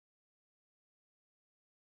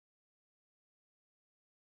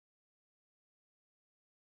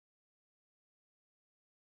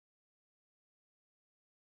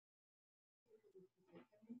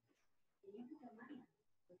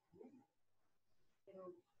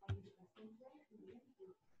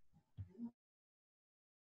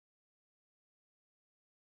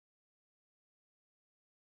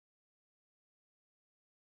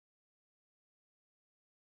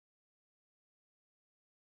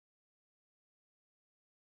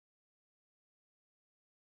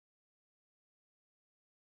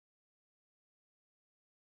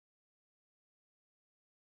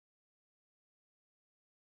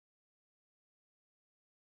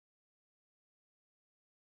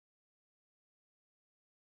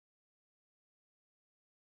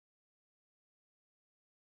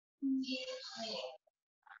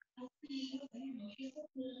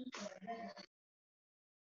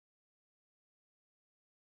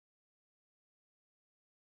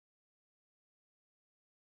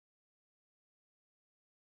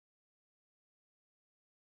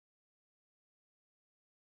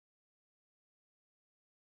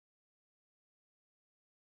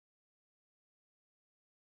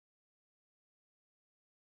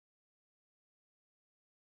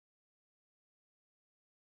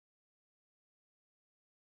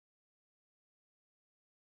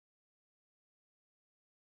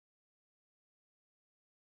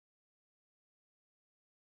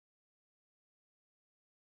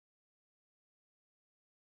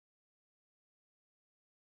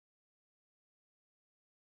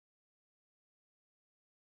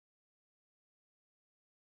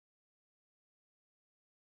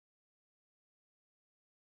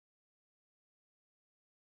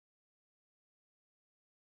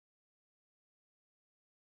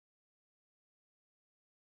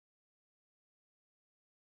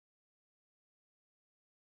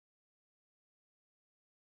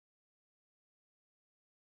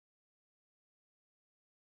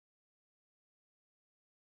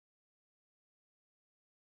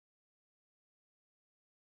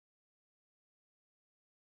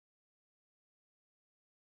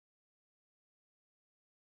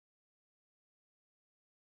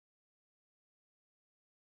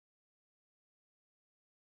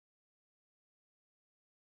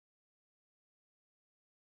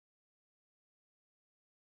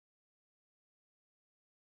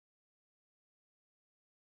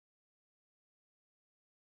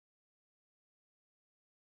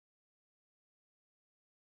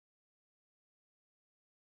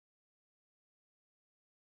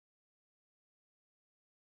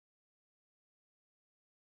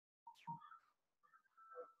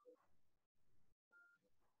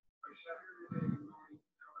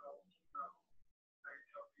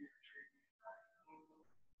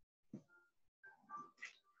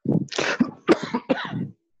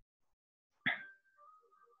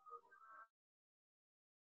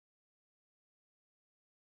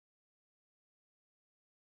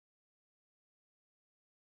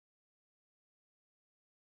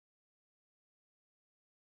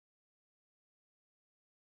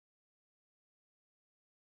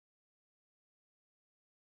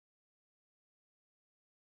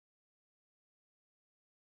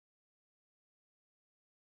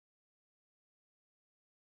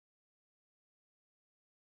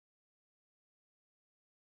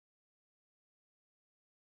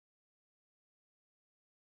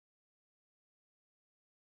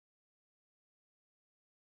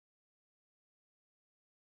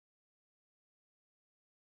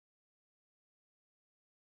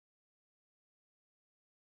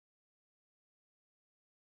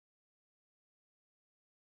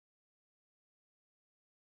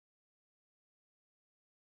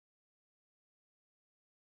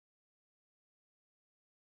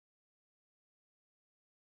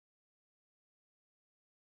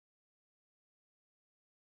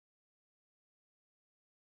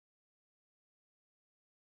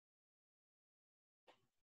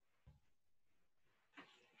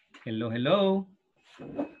Hello, hello.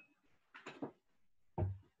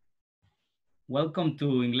 Welcome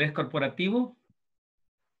to Inglés Corporativo.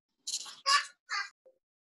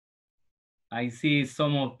 I see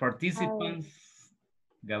some of participants.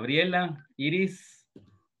 Gabriela, Iris,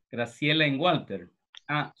 Graciela, and Walter.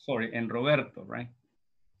 Sorry, and Roberto, right?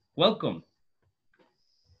 Welcome.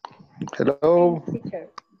 Hello.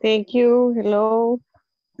 Thank you. Hello.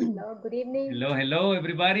 Hello, good evening. Hello, hello,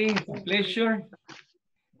 everybody. It's a pleasure.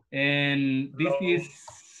 And this is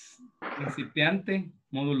Principiante,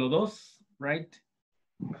 Módulo 2, right?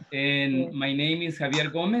 And my name is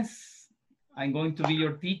Javier Gomez. I'm going to be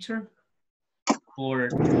your teacher for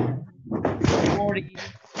 40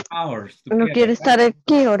 hours. No quiere estar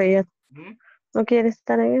aquí ahora ya. No quiere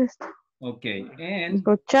estar en esto. Okay, and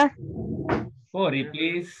Escuchar. Cory,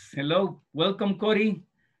 please. Hello, welcome, Cory.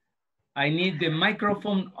 I need the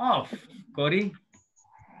microphone off, Cody.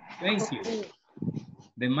 Thank you.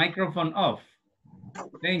 The microphone off.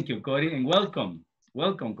 Thank you, Cody, and welcome.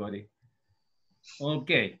 Welcome, Cody.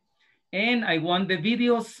 Okay. And I want the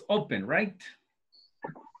videos open, right?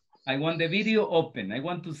 I want the video open. I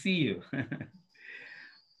want to see you.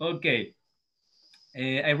 Okay.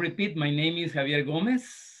 I repeat, my name is Javier Gomez.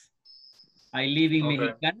 I live in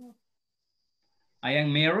Mexicano. I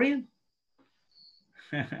am married.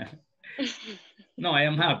 No, I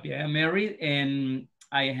am happy. I am married and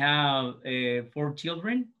I have 4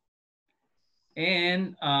 children.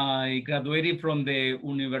 And I graduated from the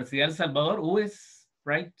Universidad El Salvador, US,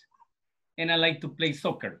 right? And I like to play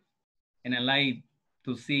soccer. And I like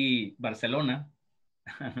to see Barcelona.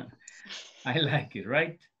 I like it,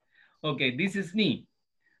 right? Okay, this is me.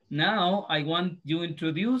 Now I want you to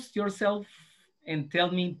introduce yourself and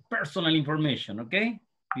tell me personal information, okay?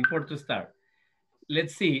 Before to start.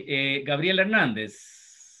 Let's see, Gabriela Hernandez.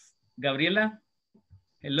 Gabriela,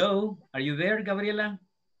 hello, are you there, Gabriela?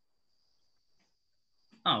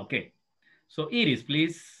 Ah, okay. So Iris,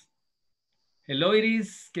 please. Hello,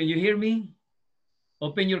 Iris, can you hear me?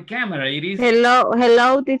 Open your camera, Iris.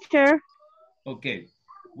 Hello, teacher. Okay,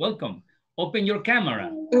 welcome. Open your camera.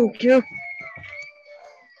 Thank you.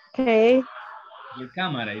 Okay. Your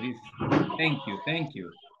camera, Iris. Thank you, thank you.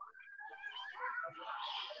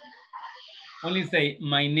 Only say,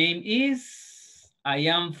 my name is, I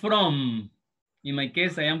am from, in my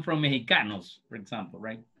case, I am from Mexicanos, for example,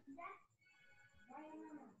 right?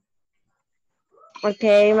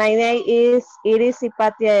 Okay, my name is Iris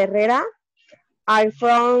Hipatia Herrera. I'm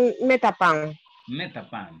from Metapan.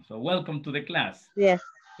 Metapan. So welcome to the class. Yes.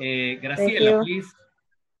 Graciela, please.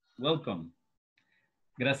 Welcome.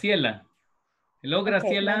 Graciela. Hello,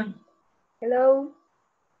 Graciela. Okay. Hello.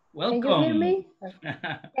 Welcome. Can you hear me?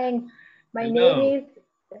 Thanks. My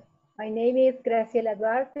name is Graciela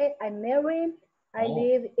Duarte. I'm married. I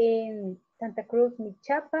live in Santa Cruz,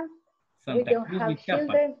 Michapa. We don't have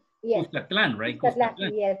children. Yes. Cuscatlán, right?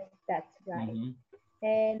 Cuscatlán. Yes, that's right.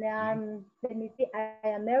 And let me see,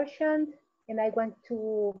 I am merchant and I want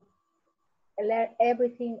to learn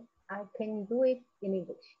everything. I can do it in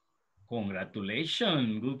English.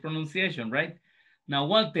 Congratulations. Good pronunciation, right? Now,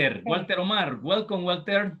 Walter Omar. Welcome,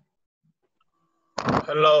 Walter.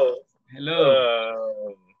 Hello.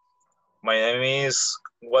 Hello. My name is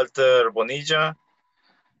Walter Bonilla.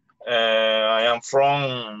 I am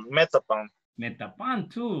from Metapan.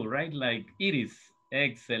 Metapan too, right? Like Iris.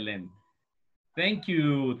 Excellent. Thank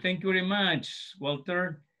you. Thank you very much,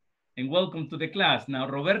 Walter. And welcome to the class. Now,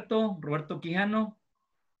 Roberto Quijano,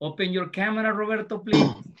 open your camera, Roberto,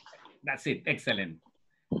 please. That's it. Excellent.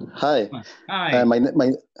 Hi. Hi. My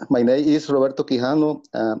name is Roberto Quijano.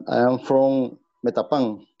 I am from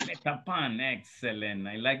Metapan. Metapan, excellent.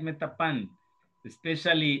 I like Metapan,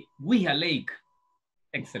 especially Huija Lake.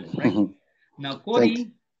 Excellent, right? Now,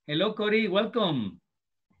 Cory. Hello, Cory. Welcome.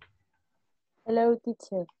 Hello,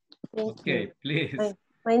 teacher. Thank you. Okay, please.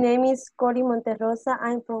 My name is Cory Monterrosa.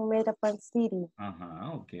 I'm from Metapan City.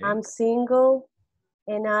 Okay. I'm single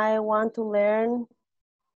and I want to learn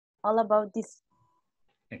all about this.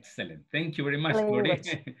 Excellent. Thank you very much, Cory.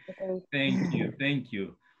 Okay. Thank you. Thank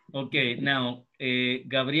you. Okay, now,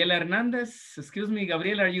 Gabriela Hernandez. Excuse me,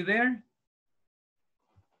 Gabriela, are you there?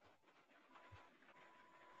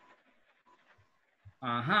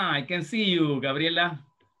 I can see you, Gabriela.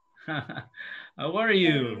 How are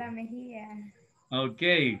you? Gabriela Mejia.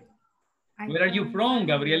 Okay. Where are you from,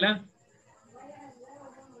 Gabriela?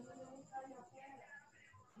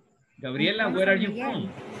 Gabriela, where are you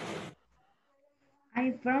from?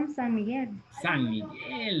 I'm from San Miguel. San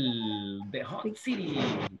Miguel, the hot city.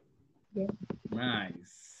 Yes.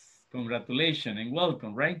 Nice. Congratulations and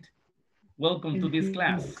welcome, right? Welcome to this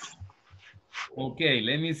class. Okay,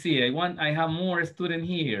 let me see. I have more students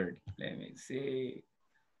here. Let me see.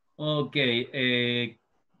 Okay,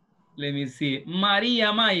 let me see.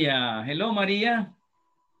 Maria Maya. Hello, Maria.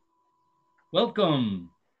 Welcome.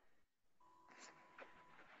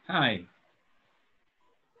 Hi.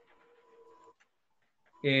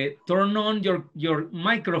 Turn on your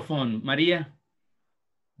microphone, Maria.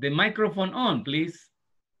 The microphone on, please.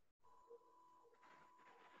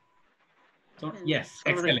 So, yes,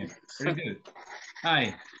 excellent. Very good.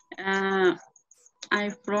 Hi.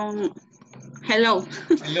 I'm from, hello.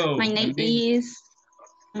 Hello. My name is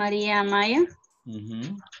Maria Maya.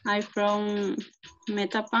 I'm from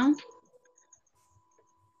Metapan.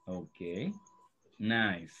 Okay.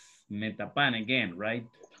 Nice. Metapan again, right?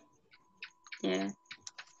 Yeah.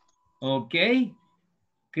 Okay.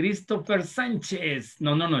 Christopher Sanchez.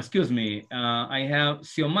 No, excuse me. I have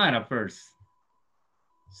Xiomara first.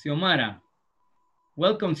 Xiomara.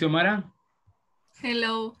 Welcome, Xiomara.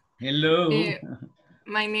 Hello. Hello.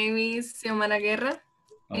 My name is Xiomara Guerra.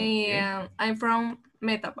 Okay. I'm from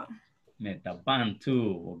Metapan. Metapan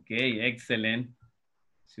too. Okay, excellent.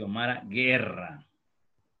 Xiomara Guerra.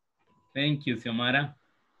 Thank you, Xiomara,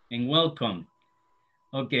 and welcome.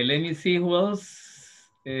 Okay, let me see who else.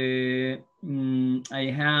 I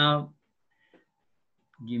have,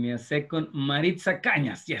 give me a second, Maritza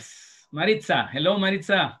Cañas, yes. Maritza, hello,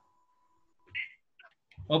 Maritza.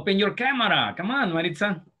 Open your camera, come on,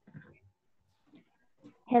 Maritza.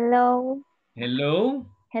 Hello. Hello.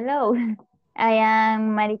 Hello. I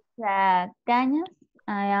am Maritza Cañas.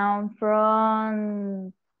 I am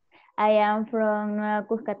from Nueva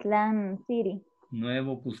Cuscatlán City.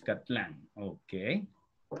 Nuevo Cuscatlán, okay.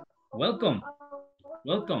 Welcome,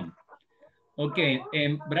 welcome. Okay,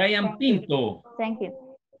 and Brian Pinto. Thank you.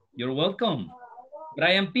 You're welcome.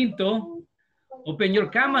 Brian Pinto, open your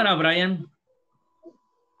camera, Brian.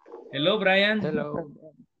 Hello, Brian. Hello.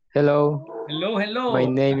 Hello. Hello, hello. My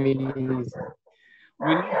name is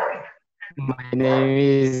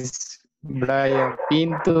Brian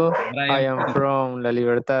Pinto. Brian I am Pinto. from La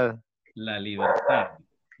Libertad. La Libertad.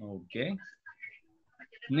 Okay.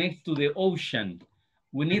 Next to the ocean.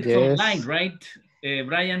 We need some light, right?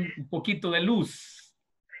 Brian, un poquito de luz.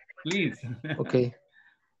 Please. Okay.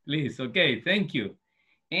 Please, okay, thank you.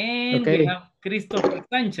 And okay. we have Christopher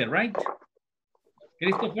Sanchez, right?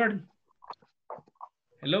 Christopher.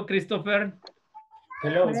 Hello, Christopher.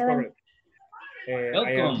 Hello, it's correct.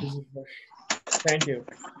 Welcome. Thank you.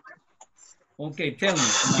 Okay, tell me.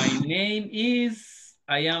 My name is,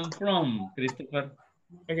 I am from, Christopher.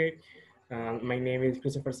 Okay. My name is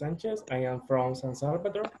Christopher Sanchez. I am from San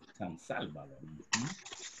Salvador. San Salvador.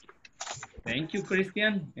 Thank you,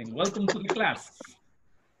 Christian, and welcome to the class.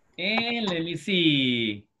 And let me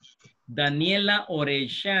see. Daniela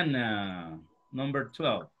Orellana, number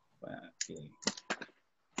 12. Okay.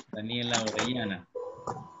 Daniela Orellana.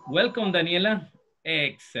 Welcome, Daniela.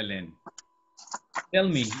 Excellent. Tell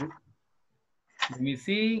me. Let me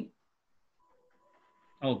see.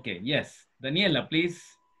 Okay, yes. Daniela,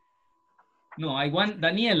 please. No, I want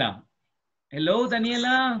Daniela. Hello,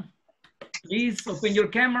 Daniela. Please open your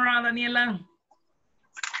camera, Daniela.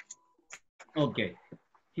 Okay.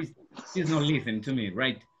 He's not listening to me,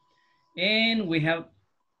 right? And we have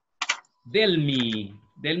Delmi.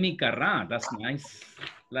 Delmi Carra. That's nice.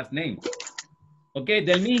 Last name. Okay,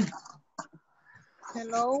 Delmi.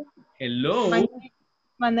 Hello. Hello.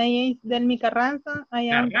 My name is Delmi Carranza. I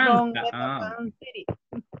am from Metapan City.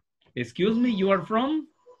 Excuse me, you are from?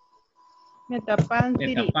 Metapan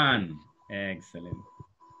City. Metapan. Excellent.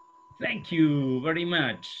 Thank you very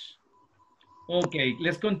much. Okay,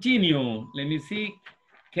 let's continue. Let me see.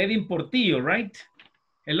 Kevin Portillo, right?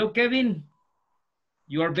 Hello, Kevin.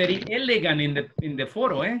 You are very elegant in the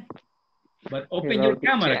photo, eh? But open Hello, your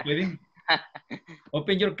camera, teacher. Kevin.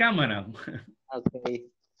 Open your camera. Okay.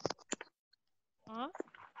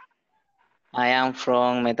 I am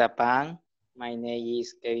from Metapan. My name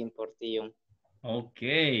is Kevin Portillo.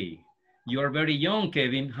 Okay. You are very young,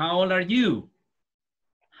 Kevin. How old are you?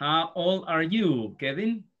 How old are you,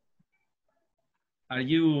 Kevin? Are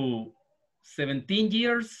you 17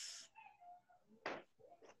 years?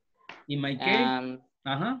 In my case,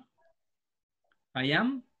 I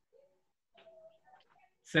am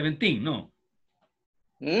 17, no.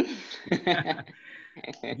 17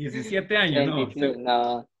 años, 22,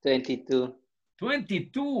 no, 22.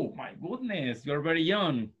 22, my goodness, you're very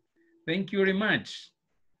young. Thank you very much.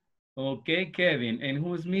 Okay, Kevin, and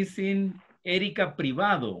who's missing? Erika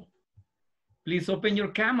Privado. Please open your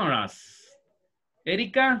cameras.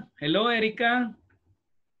 Erika, hello, Erika.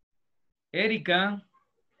 Erika.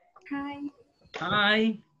 Hi.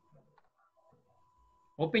 Hi.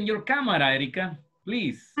 Open your camera, Erika,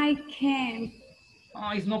 please. I can't.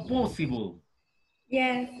 Oh, it's not possible.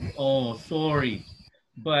 Yes. Oh, sorry.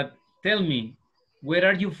 But tell me, where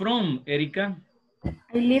are you from, Erika? I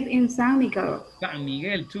live in San Miguel. San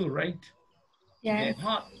Miguel too, right? Yes. The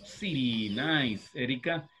hot city, nice,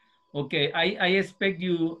 Erika. Okay, I expect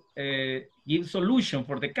you give solution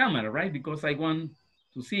for the camera, right? Because I want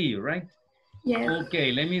to see you, right? Yes.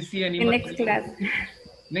 Okay, let me see any next class.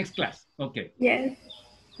 Next class, okay. Yes.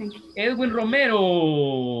 Thank you. Edwin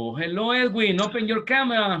Romero. Hello, Edwin. Open your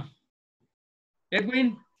camera.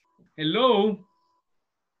 Edwin, hello.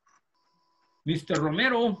 Mr.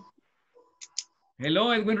 Romero.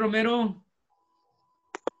 Hello, Edwin Romero.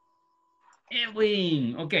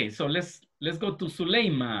 Edwin. Okay, so let's go to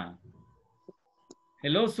Suleima.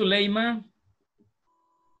 Hello, Suleima.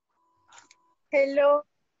 Hello.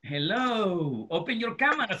 Hello. Open your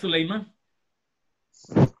camera, Suleima.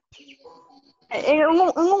 En un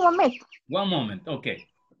momento. One moment, okay.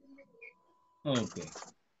 Okay.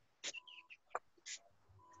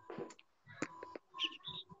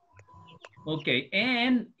 Okay,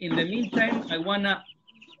 and in the meantime, I wanna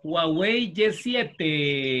Huawei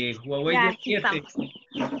Y7. Huawei Ya, aquí Y7.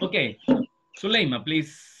 estamos. Okay, Suleima,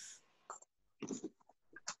 please.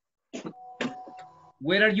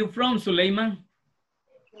 Where are you from, Suleima?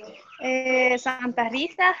 Santa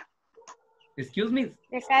Rita, Excuse me?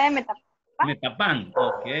 de acá de Metapán. Metapan,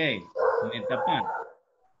 okay, Metapan.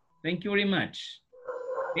 Thank you very much.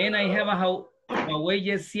 And I have a Huawei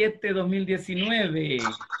Y7 2019.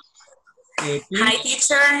 Hi,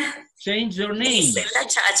 teacher. Change your name. Griselda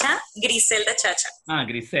Chacha. Griselda Chacha. Ah,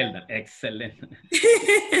 Griselda, excellent.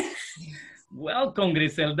 Welcome,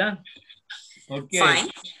 Griselda. Okay. Fine.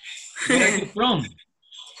 Where are you from?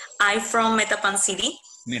 I'm from Metapan City.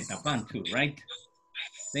 Metapan too, right?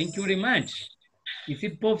 Thank you very much. Is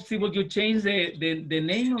it possible you change the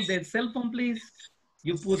name of the cell phone, please?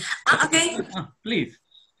 You put... Okay. Please.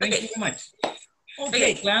 Thank you very much.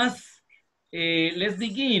 Okay, class. Let's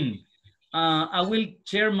begin. I will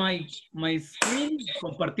share my screen,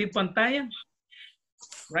 compartir pantalla,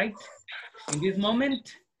 right? In this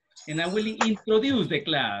moment, and I will introduce the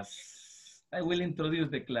class. I will introduce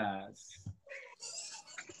the class.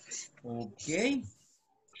 Okay.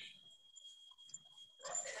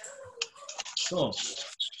 So,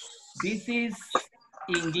 this is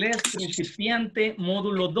Inglés Principiante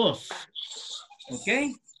Módulo 2.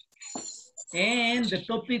 Okay? And the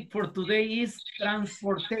topic for today is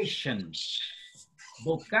transportation,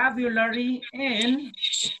 vocabulary, and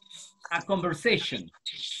a conversation.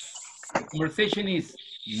 The conversation is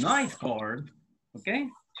nice card, okay?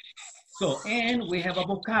 So, and we have a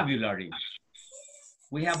vocabulary.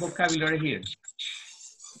 We have vocabulary here.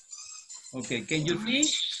 Okay, can you see?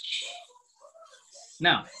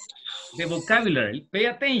 Now, the vocabulary, pay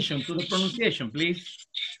attention to the pronunciation, please.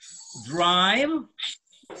 Drive,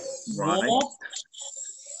 walk,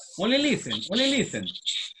 only listen.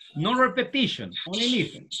 No repetition, only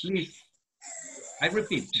listen, please. I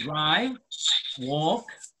repeat, drive, walk,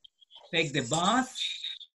 take the bus,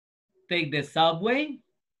 take the subway,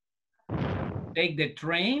 take the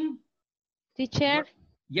train. Teacher.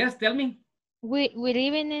 Yes, tell me. We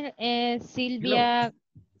live in Silvia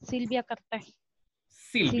Cartagena.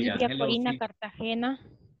 Silvia, Silvia hello. Corina Cartagena.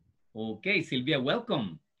 Okay, Silvia,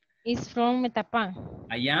 welcome. Is from Metapan.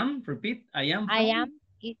 I am, repeat, I am from?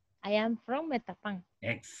 I am from Metapan.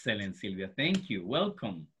 Excellent, Silvia, thank you,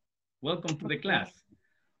 welcome. Welcome to the class.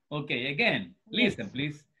 Okay, again, listen,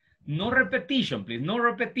 please. No repetition, please, no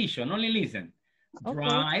repetition, only listen.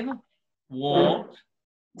 Drive, walk,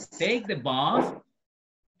 take the bus,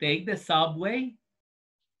 take the subway,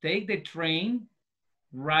 take the train,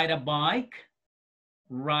 ride a bike,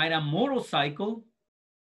 ride a motorcycle,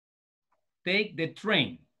 take the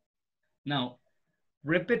train. Now,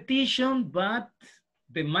 repetition, but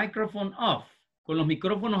the microphone off. Con los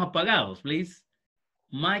micrófonos apagados, please.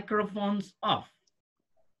 Microphones off.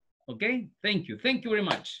 Okay, thank you very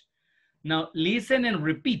much. Now, listen and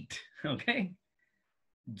repeat, okay?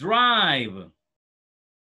 Drive.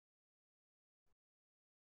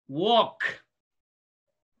 Walk.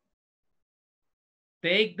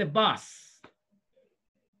 Take the bus.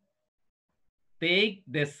 Take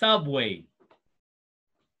the subway.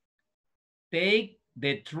 Take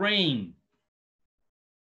the train.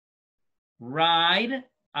 Ride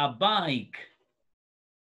a bike.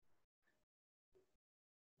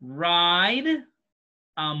 Ride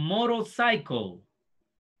a motorcycle.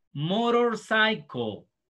 Motorcycle.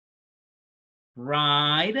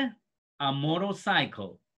 Ride a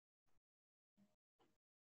motorcycle.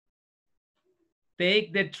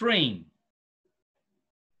 Take the train.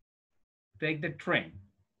 Take the train.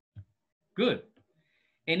 Good.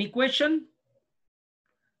 Any question?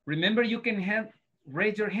 Remember, you can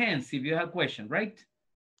raise your hands if you have questions, right?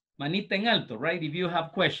 Manita en alto, right? If you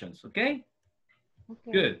have questions, okay?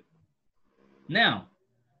 Okay. Good. Now,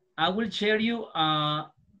 I will share you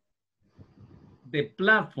the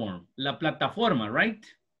platform, la plataforma, right?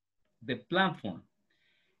 The platform.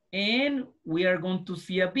 And we are going to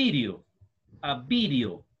see a video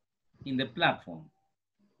in the platform.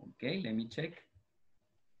 Okay, let me check.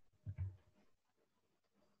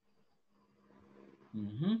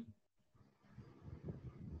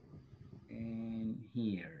 And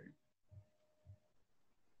here.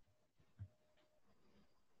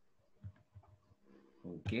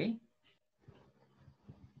 Okay.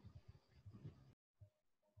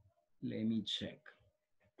 Let me check.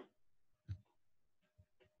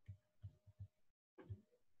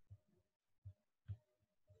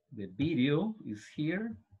 The video is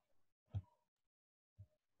here.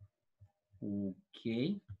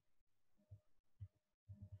 Okay.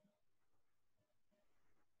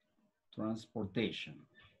 Transportation.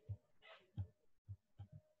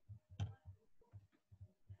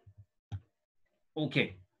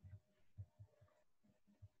 Okay.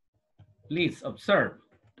 Please observe.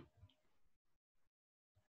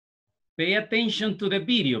 Pay attention to the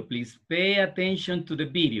video, please. Pay attention to the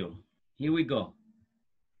video. Here we go.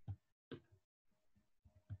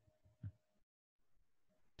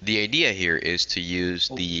 The idea here is to use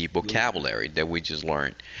the vocabulary that we just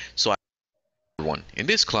learned. So, everyone, in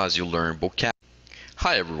this class you'll learn vocabulary.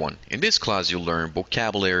 Hi everyone, in this class you'll learn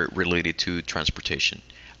vocabulary related to transportation.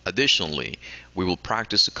 Additionally, we will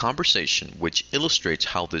practice a conversation which illustrates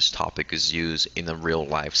how this topic is used in a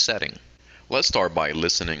real-life setting. Let's start by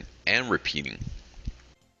listening and repeating.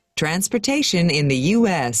 Transportation in the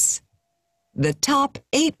U.S. The top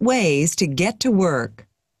 8 ways to get to work.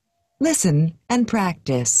 Listen and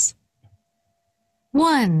practice.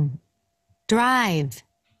 1. Drive.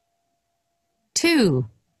 2.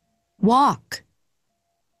 Walk.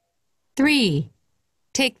 3.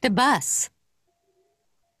 Take the bus.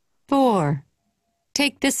 4.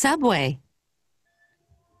 Take the subway.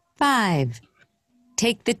 5.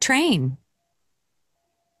 Take the train.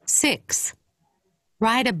 6.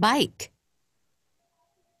 Ride a bike.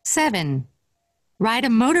 7. Ride a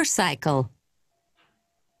motorcycle.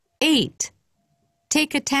 8.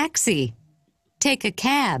 Take a taxi. Take a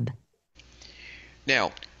cab.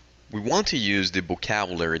 Now, we want to use the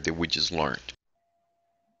vocabulary that we just learned.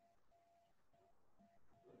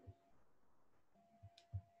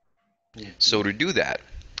 So to do that,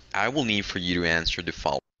 I will need for you to answer the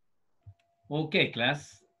following. Okay,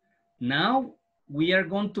 class. Now we are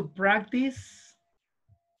going to practice.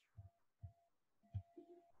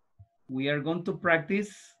 We are going to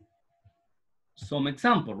practice some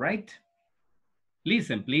example, right?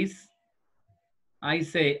 Listen, please. I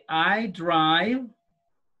say, I drive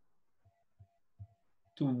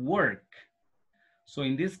to work. So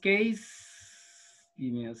in this case,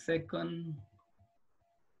 give me a second.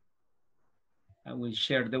 I will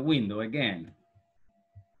share the window again.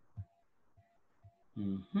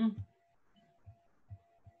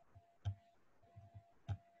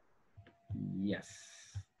 Yes.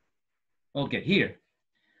 Okay, here.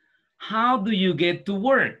 How do you get to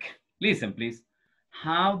work? Listen, please.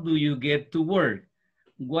 How do you get to work?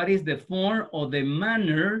 What is the form or the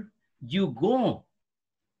manner you go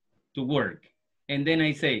to work? And then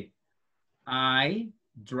I say, I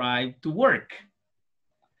drive to work.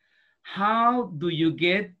 How do you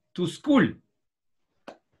get to school?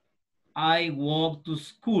 I walk to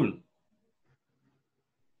school.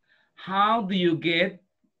 How do you get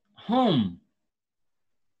home?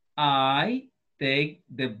 I take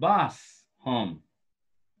the bus home.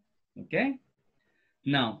 Okay?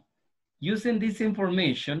 Now, using this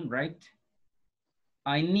information, right?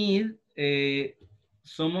 I need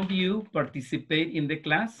some of you participate in the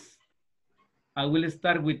class. I will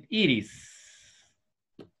start with Iris.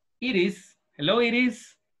 Iris, hello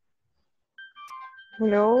Iris.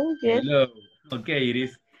 Hello, yes. Hello. Okay,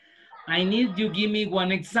 Iris. I need you give me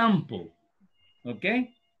one example. Okay?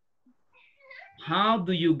 How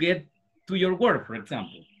do you get to your work, for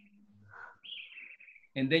example?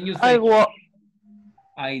 And then you say,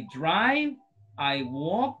 I drive, I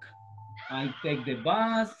walk, I take the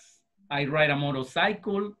bus, I ride a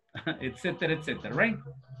motorcycle, etc., right?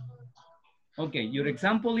 Okay, your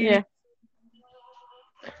example is? Yeah.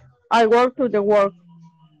 I walk to the work.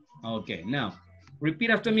 Okay, now, repeat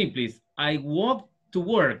after me, please. I walk to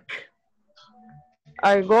work.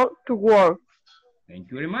 I go to work.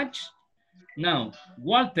 Thank you very much. Now,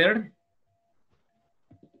 Walter.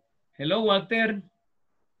 Hello, Walter.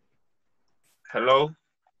 Hello.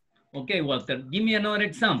 Okay, Walter, give me another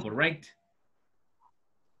example, right?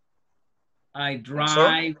 I drive,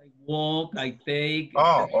 I walk, I take.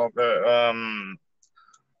 Oh, okay.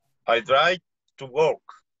 I drive to work.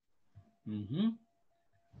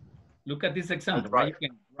 Look at this example, right? You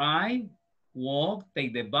can drive, walk,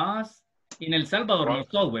 take the bus. In El Salvador, no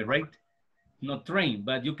subway, right? No train,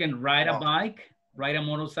 but you can ride a bike, ride a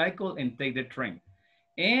motorcycle, and take the train.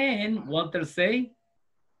 And Walter say,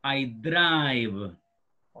 I drive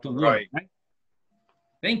to work, right?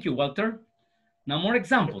 Thank you, Walter. Now more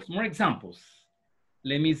examples, more examples.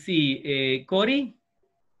 Let me see, Cory.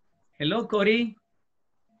 Hello, Cory.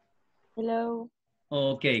 Hello.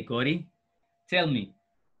 Okay, Cory. Tell me,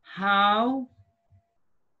 how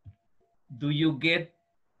do you get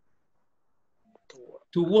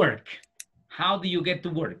to work? How do you get to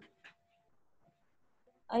work?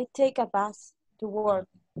 I take a bus to work.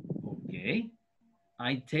 Okay.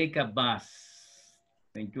 I take a bus.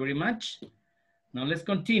 Thank you very much. Now let's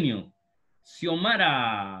continue.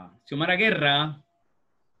 Xiomara. Xiomara Guerra.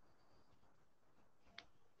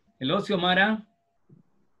 Hello, Xiomara.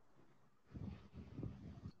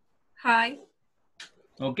 Hi.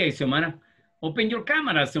 Okay, Xiomara. Open your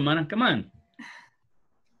camera, Xiomara. Come on.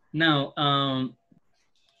 Now,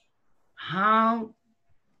 how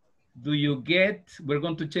do you get, we're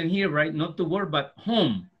going to change here, right? Not to work, but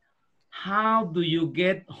home. How do you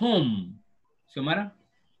get home? Xiomara?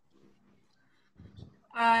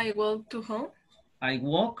 I walk to home. I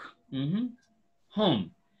walk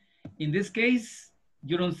home. In this case,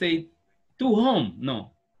 you don't say to home.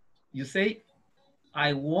 No. You say,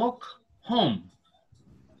 I walk home.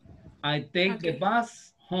 I take the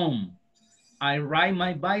bus home. I ride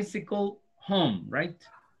my bicycle home, right?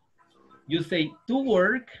 You say to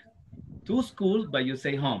work, to school, but you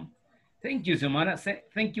say home. Thank you, Xiomara.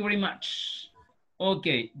 Thank you very much.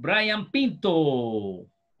 Okay, Brian Pinto.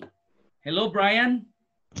 Hello, Brian.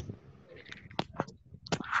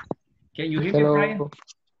 Can you hear me, Brian?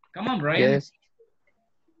 Come on, Brian. Yes.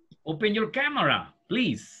 Open your camera,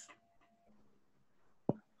 please.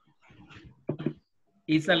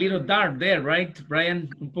 It's a little dark there, right,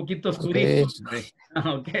 Brian? Un poquito oscurito. Okay.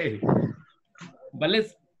 Okay. But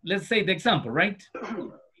let's say the example, right?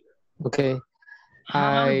 Okay.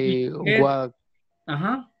 How I walk.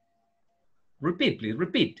 Repeat, please,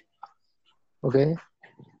 repeat. Okay.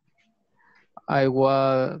 I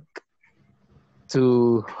walk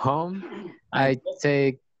to home. I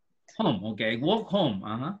take home. Okay, walk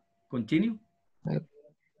home. Continue.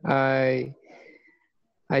 I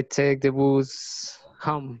take the bus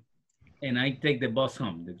home. And I take the bus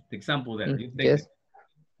home. The example there. You take Yes.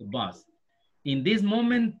 the bus. In this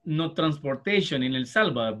moment, no transportation in El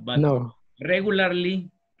Salvador, but no. regularly,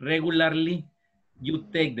 you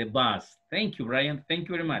take the bus. Thank you, Brian. Thank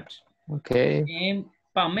you very much. Okay. And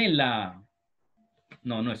Pamela.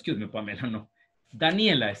 No, excuse me, Pamela, no.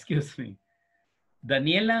 Daniela, excuse me.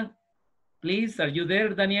 Daniela, please, are you there,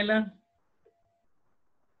 Daniela?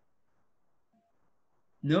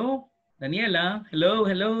 No? Daniela, hello,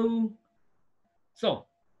 hello. So,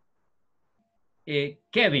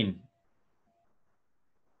 Kevin,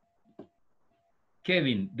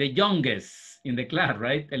 the youngest in the class,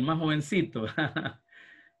 right? El más jovencito.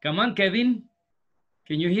 Come on, Kevin.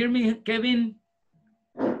 Can you hear me, Kevin?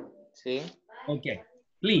 Sí. Okay,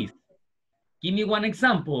 please, give me one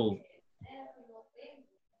example.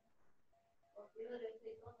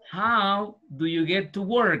 How do you get to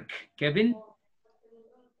work, Kevin?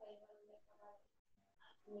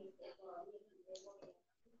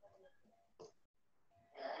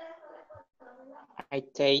 I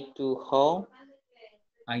take to home.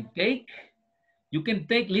 I take? You can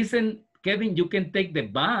take, listen, Kevin, you can take the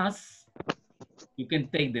bus. You can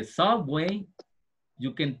take the subway.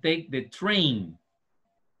 You can take the train.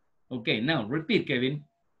 Okay, now repeat, Kevin.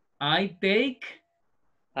 I take.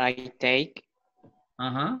 I take.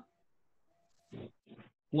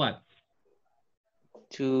 What?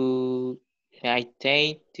 I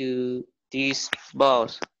take to this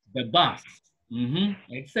bus. The bus.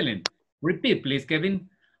 Excellent. Repeat, please, Kevin.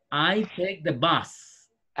 I take the bus.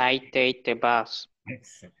 I take the bus.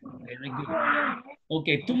 Excellent. Very good.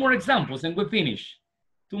 Okay, two more examples and we finish.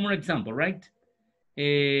 Two more examples, right?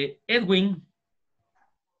 Edwin.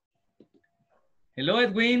 Hello,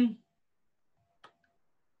 Edwin.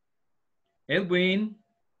 Edwin.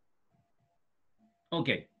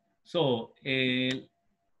 Okay, so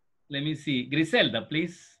let me see. Griselda,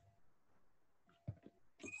 please.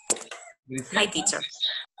 Griselda. Hi, teacher.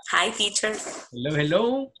 Hi, teacher. Hello,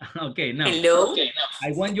 hello. Okay, now. Hello. Okay, now.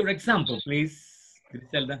 I want your example, please,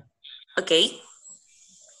 Griselda. Okay.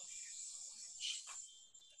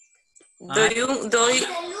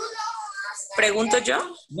 ¿Pregunto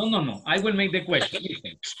yo? No. I will make the question.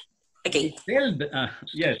 Listen. Okay. Griselda,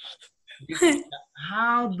 yes.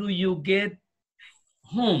 How do you get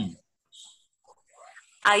home?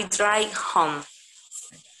 I drive home.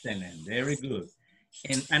 Excellent. Very good.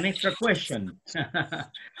 And an extra question.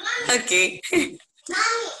 Okay.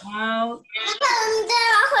 How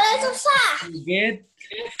do you get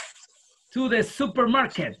to the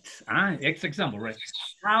supermarket? Extra example, right?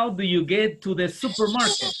 How do you get to the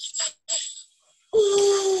supermarket?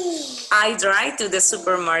 I drive to the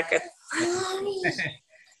supermarket.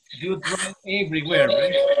 You drive everywhere,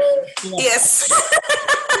 right? Yes.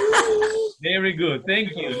 Very good.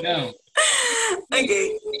 Thank you. Now,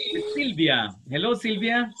 okay. Sylvia. Hello,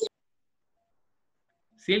 Sylvia.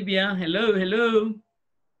 Sylvia, hello.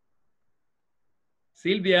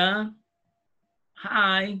 Sylvia.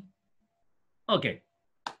 Hi. Okay.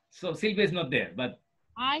 So Sylvia is not there, but.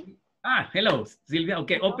 Hello, Sylvia.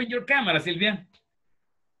 Okay, open your camera, Sylvia.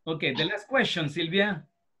 Okay, the last question, Sylvia.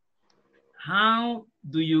 How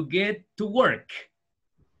do you get to work?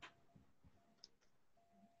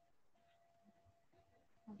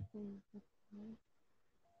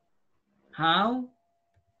 How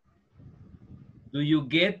do you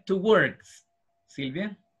get to work,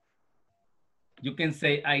 Sylvia? You can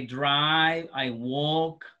say, I drive, I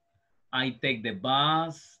walk, I take the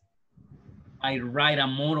bus, I ride a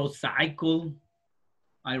motorcycle,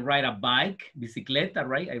 I ride a bike, bicicleta,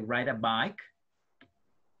 right? I ride a bike.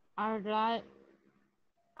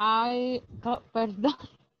 perdón.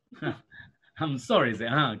 I'm sorry,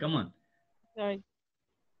 come on. Sorry.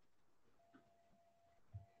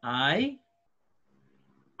 I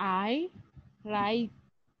ride.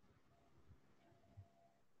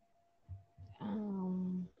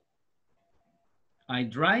 I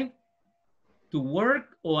drive to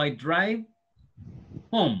work or I drive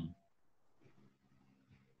home?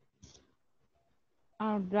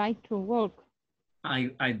 I drive to work.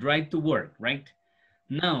 I drive to work, right?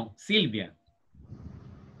 Now, Sylvia,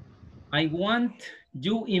 I want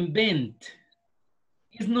you invent.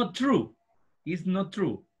 It's not true. It's not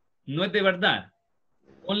true. No es de verdad.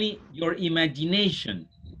 Only your imagination.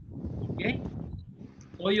 Okay?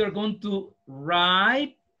 So you're going to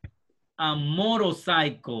ride a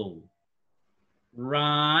motorcycle.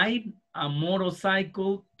 Ride a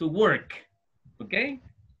motorcycle to work. Okay?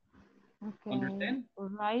 Okay. Understand?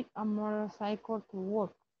 Ride a motorcycle to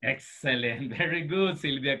work. Excellent. Very good,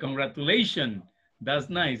 Sylvia. Congratulations. That's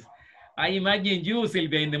nice. I imagine you,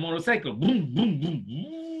 Sylvia, in the motorcycle. Boom, boom, boom,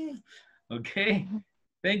 boom. Okay.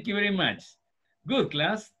 Thank you very much. Good,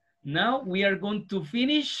 class. Now we are going to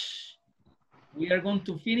finish. We are going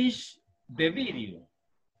to finish the video.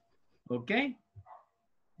 Okay?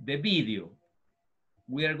 The video.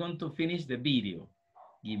 We are going to finish the video.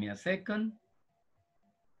 Give me a second.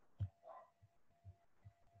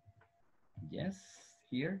 Yes,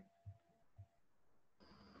 here.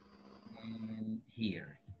 And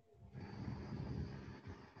here.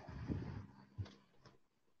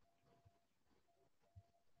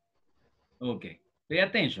 Okay, pay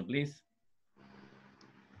attention, please.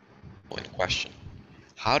 Question.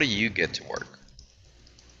 How do you get to work?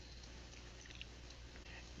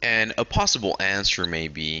 And a possible answer may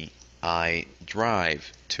be, I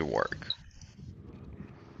drive to work.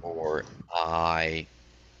 Or I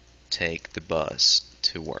take the bus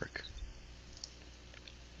to work.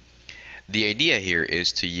 The idea here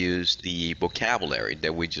is to use the vocabulary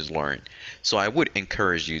that we just learned. So I would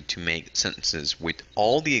encourage you to make sentences with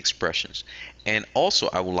all the expressions. And also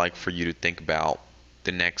I would like for you to think about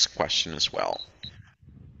the next question as well.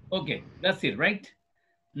 Okay, that's it, right?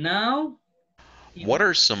 Now, what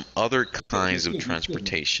are some other kinds of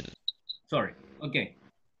transportation? Sorry, okay.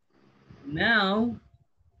 Now,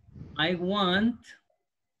 I want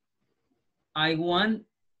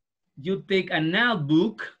you take a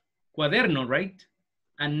notebook, cuaderno, right?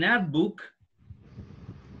 A notebook,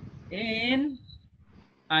 and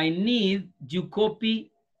I need you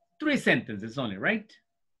copy 3 sentences only, right?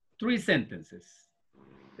 3 sentences.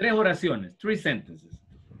 3 oraciones, 3 sentences.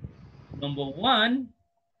 Number 1,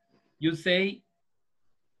 you say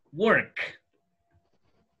work.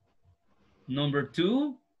 Number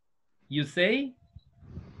 2, you say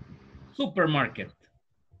supermarket.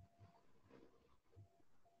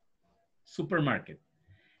 Supermarket.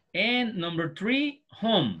 And number 3,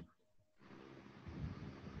 home.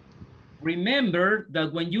 Remember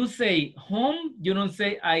that when you say home, you don't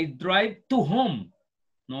say I drive to home.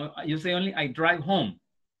 No, you say only I drive home.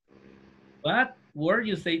 But work,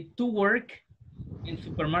 you say to work. In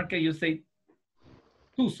supermarket, you say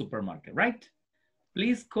to supermarket, right?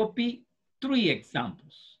 Please copy 3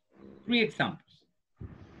 examples. 3 examples.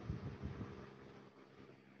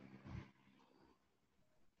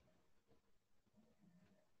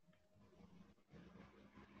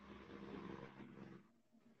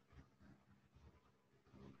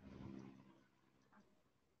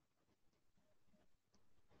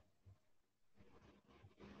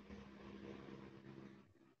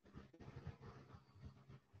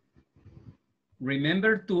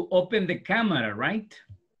 Remember to open the camera, right?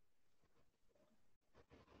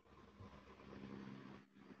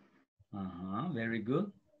 Very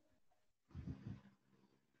good.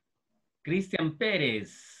 Christian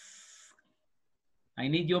Perez. I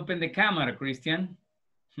need you open the camera, Christian.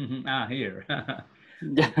 Here.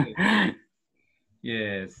 Okay.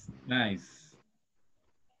 Yes, nice.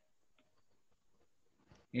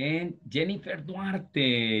 And Jennifer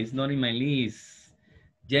Duarte is not in my list.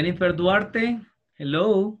 Jennifer Duarte,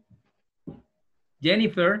 hello.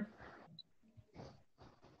 Jennifer.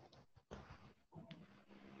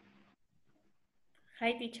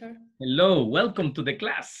 Hi, teacher. Hello, welcome to the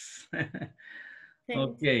class. Thanks.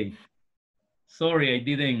 Okay. Sorry, I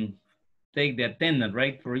didn't take the attendance,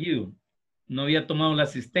 right, for you. No había tomado la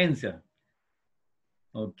asistencia.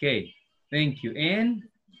 Okay, thank you. And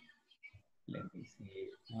let me see.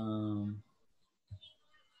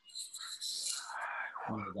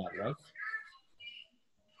 That, right?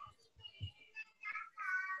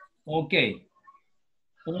 Okay.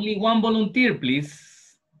 Only one volunteer, please.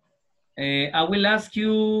 I will ask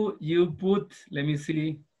you, you put, let me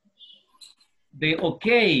see, the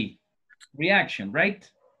okay reaction, right?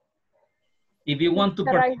 If you want to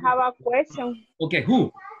I have a question. Okay,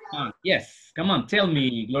 who? Yes, come on, tell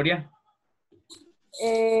me, Gloria.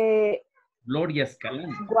 Gloria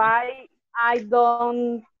Escalante. Why I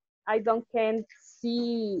don't can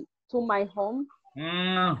see to my home?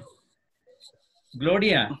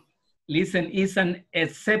 Gloria, listen, it's an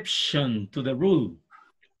exception to the rule.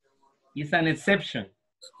 It's an exception,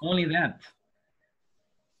 only that.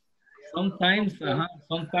 Sometimes,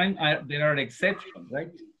 sometimes there are exceptions,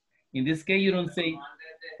 right? In this case, you don't say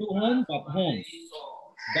to home, but home.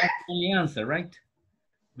 That's the only answer, right?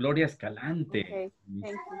 Gloria Escalante. Okay,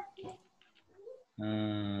 thank you.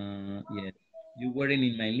 Yes, you weren't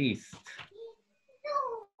in my list.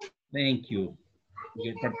 Thank you for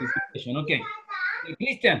your participation. Okay,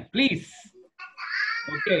 Christian, please.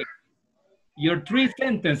 Okay, your 3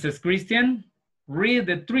 sentences, Christian. Read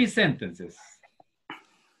the 3 sentences.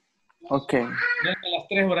 Okay. Las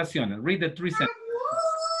 3 oraciones. Read the 3 sentences.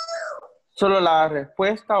 ¿Solo la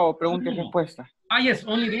respuesta o pregunta y respuesta? Yes,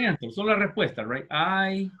 only the answer. Solo la respuesta, right?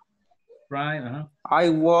 I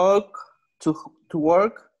walk to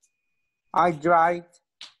work. I drive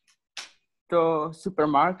to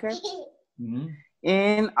supermarket.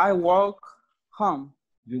 And I walk home.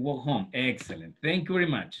 You walk home. Excellent. Thank you very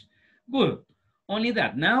much. Good. Only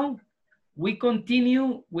that. Now, we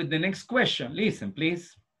continue with the next question. Listen,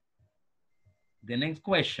 please. The next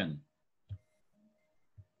question.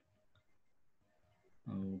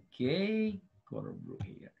 Okay. Color blue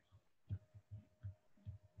here.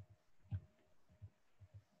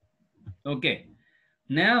 Okay.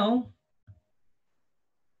 Now,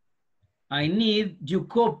 I need you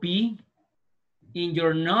copy in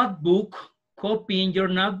your notebook,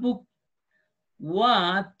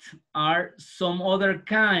 what are some other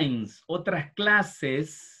kinds, otras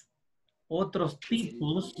clases, otros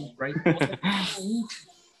tipos, right? Other kinds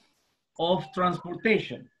of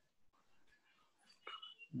transportation.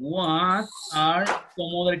 What are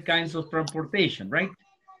some other kinds of transportation, right?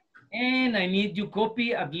 And I need you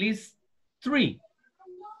copy at least 3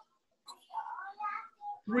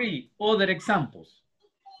 other examples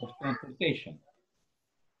of transportation.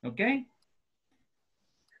 Okay?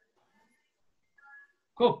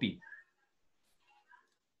 Copy.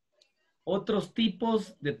 Otros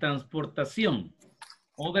tipos de transportación.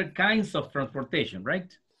 Other kinds of transportation,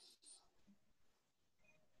 right?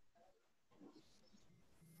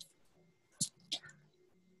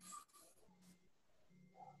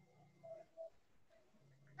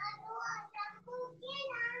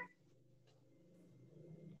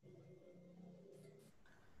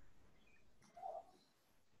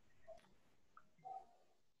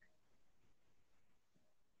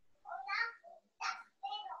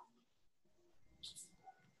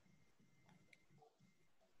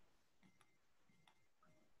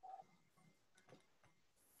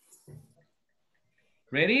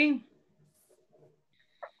 Ready?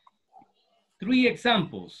 3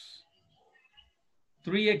 examples.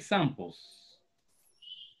 3 examples.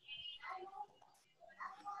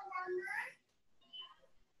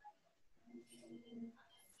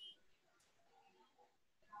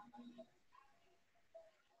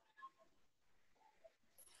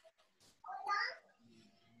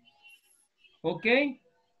 Okay?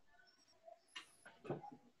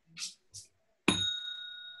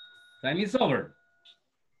 Time is over.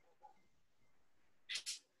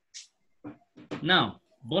 Now,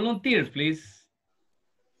 volunteers, please.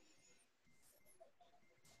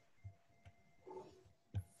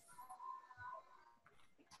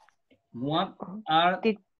 What are...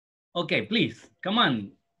 Okay, please, come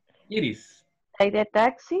on, Iris. Take the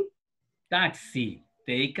taxi. Taxi.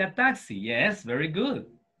 Take a taxi. Yes, very good.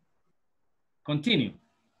 Continue.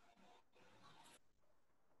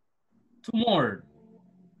 2 more.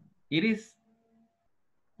 Iris?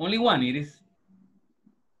 Only 1, Iris?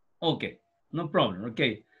 Okay, no problem.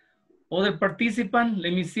 Okay. Other participant,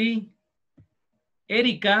 let me see.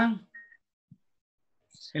 Erika.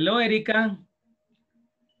 Hello, Erika.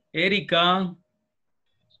 Erika.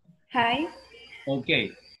 Hi.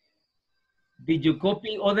 Okay. Did you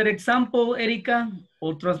copy other example, Erika,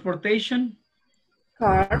 or transportation?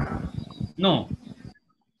 Car. No.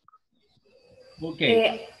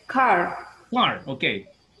 Okay. Car. Car. Okay.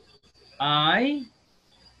 I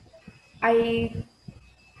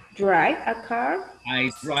drive a car. I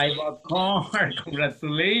drive a car.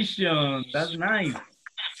 Congratulations. That's nice.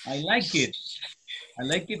 I like it. I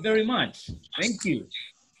like it very much. Thank you.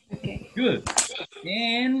 Okay. Good.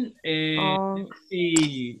 And let's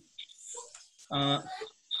see.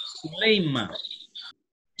 Suleima.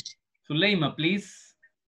 Suleima, please.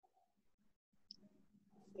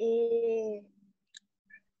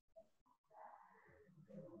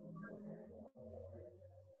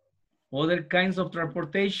 Other kinds of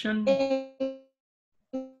transportation?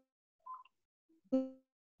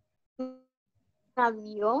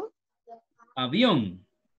 Avión. Avión.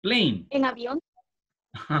 Plane. En avión.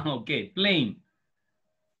 Okay, plane.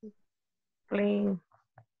 Plane.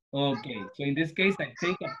 Okay, so in this case, I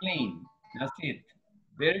take a plane. That's it.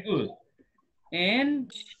 Very good.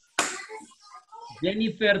 And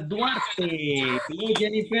Jennifer Duarte. Hello,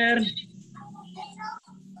 Jennifer.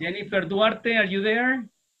 Jennifer Duarte, are you there?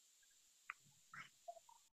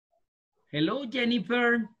 Hello,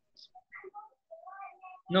 Jennifer.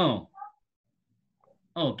 No.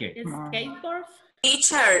 Okay. Skateboard?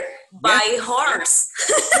 Teacher, by horse.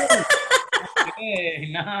 Okay,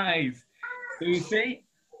 nice. So you say,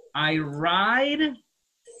 I ride,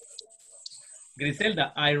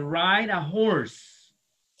 Griselda, I ride a horse.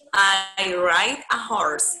 I ride a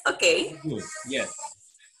horse. Okay. Good, yes.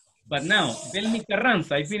 But now, Delmi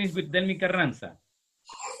Carranza, I finished with Delmi Carranza.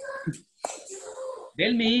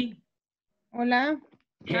 Delmi. Hola.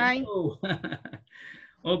 Hi.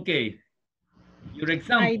 Okay. Your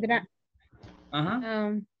example.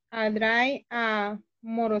 I drive a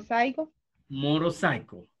motorcycle.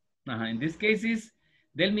 Motorcycle. In this case is,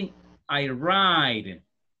 Delmi, I ride.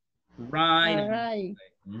 Ride.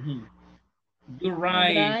 You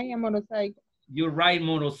ride. I drive a motorcycle. You ride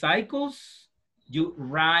motorcycles. You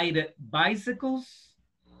ride bicycles.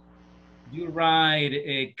 You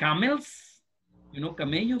ride camels. You know,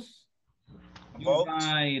 camellos. You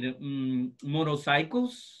ride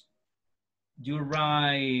motorcycles. You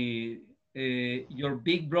ride your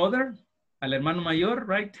big brother, al hermano mayor,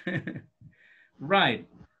 right? Right.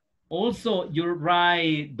 Also, you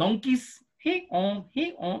ride donkeys. He on,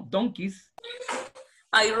 donkeys.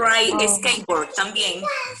 I ride a skateboard también.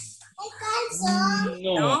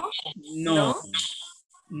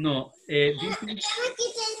 No. This is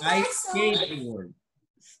I skateboard.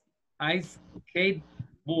 I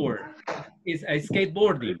skateboard. It's a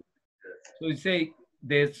skateboarding. So you say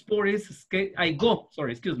the sport is I go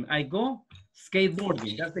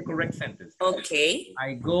skateboarding. That's the correct sentence. Okay.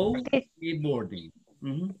 I go skateboarding.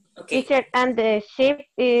 Okay. Teacher, and the ship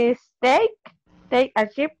is take a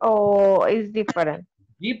ship or is different?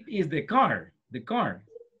 Jeep is the car.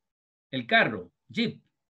 El carro. Jeep.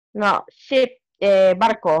 No, ship,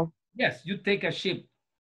 barco. Yes, you take a ship.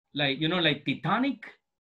 Like, you know, like Titanic,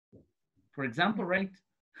 for example, right?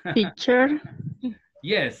 Teacher.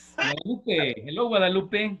 Yes, Guadalupe. Hello,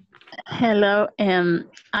 Guadalupe. Hello,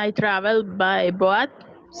 I travel by boat.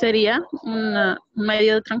 ¿Sería un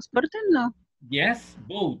medio de transporte? No. Yes,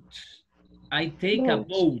 boat. I take a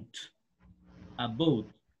boat. A boat.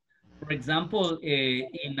 For example,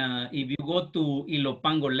 if you go to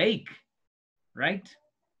Ilopango Lake, right?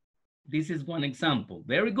 This is one example.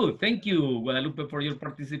 Very good. Thank you, Guadalupe, for your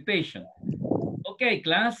participation. Okay,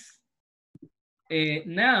 class.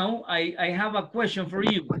 Now, I have a question for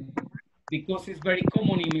you because it's very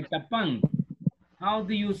common in Metapan. How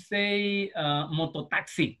do you say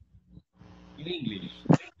mototaxi in English?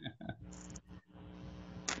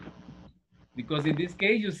 Because in this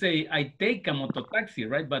case, you say, I take a mototaxi,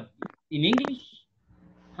 right? But in English,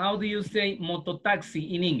 how do you say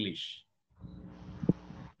mototaxi in English?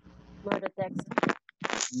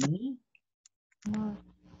 Mototaxi.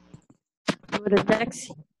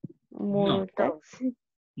 Mototaxi. Mototaxi.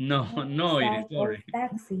 No, it is sorry.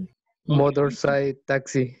 Taxi. Motorcycle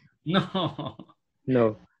taxi. No.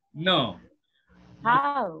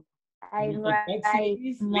 How? I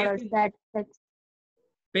ride motorcycle.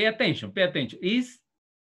 Pay attention. Is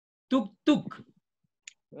tuk-tuk.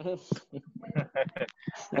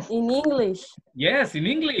 In English? Yes, in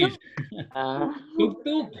English.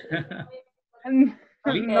 Tuk-tuk.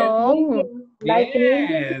 No.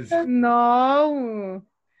 Yes. No.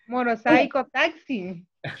 Motorcycle taxi.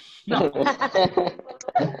 No,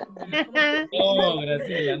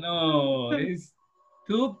 Graciela, no. Es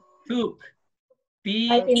tuk-tuk.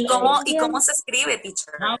 ¿Y cómo se escribe,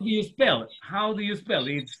 teacher? How do you spell?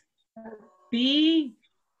 It's P-U-K.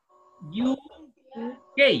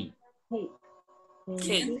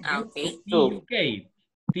 Okay. P-U-K.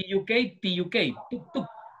 T-U-K, T-U-K, tuk, tuk.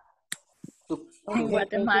 En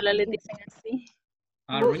Guatemala le dicen así.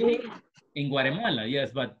 Really? In Guatemala,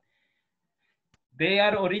 yes, but they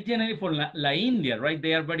are originally from La India, right?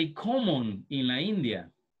 They are very common in La India.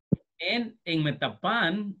 And in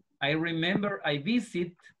Metapan, I remember I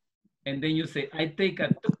visit, and then you say, I take a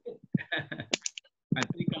tuk-tuk. I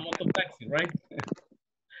take a motor taxi, right?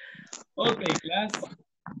 Okay, class.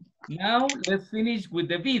 Now let's finish with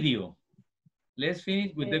the video. Let's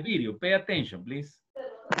finish with the video. Pay attention, please.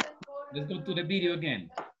 Let's go to the video again.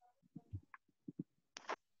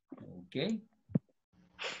 Okay.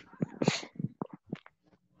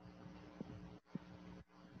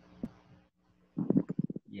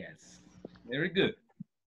 Yes, very good.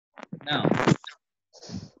 Now,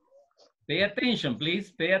 pay attention,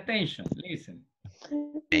 please. Pay attention. Listen.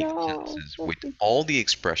 Make sentences with all the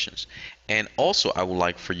expressions. And also, I would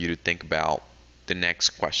like for you to think about the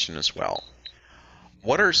next question as well.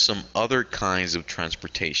 What are some other kinds of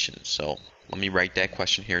transportation? So let me write that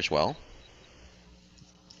question here as well.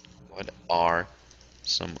 What are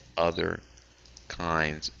some other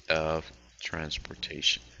kinds of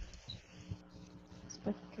transportation?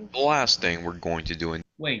 The last thing we're going to do in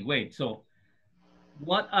Wait. So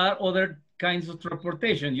what are other kinds of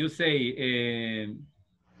transportation? You say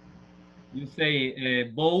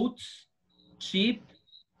boats, ship,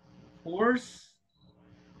 horse,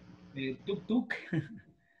 tuk-tuk,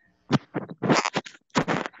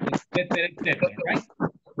 etc., right?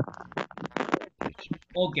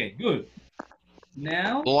 Okay, good.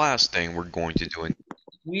 Now, the last thing we're going to do in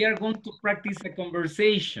we are going to practice a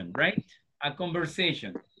conversation, right? A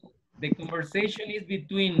conversation. The conversation is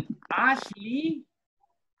between Ashley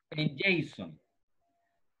and Jason.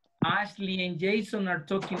 Ashley and Jason are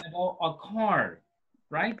talking about a car,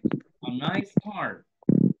 right? A nice car.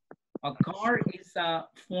 A car is a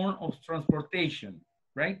form of transportation,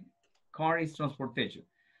 right? Car is transportation.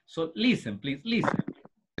 So listen, please listen.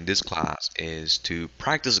 in this class is to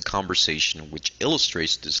practice a conversation which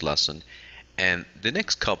illustrates this lesson and the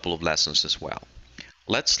next couple of lessons as well.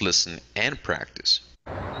 Let's listen and practice.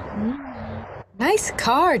 Nice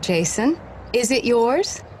car, Jason. Is it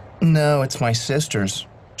yours? No, it's my sister's.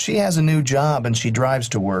 She has a new job and she drives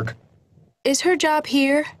to work. Is her job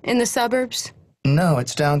here, in the suburbs? No,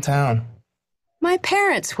 it's downtown. My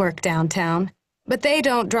parents work downtown, but they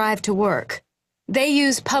don't drive to work. They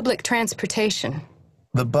use public transportation.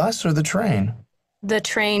 The bus or the train? The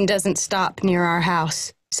train doesn't stop near our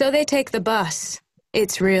house, so they take the bus.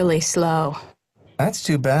 It's really slow. That's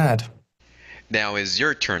too bad. Now it's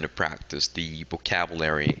your turn to practice the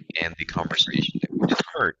vocabulary and the conversation that we just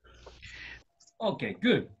heard. Okay,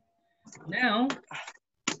 good. Now,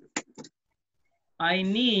 I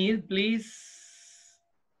need, please,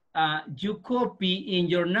 you copy in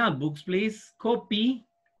your notebooks, please. Copy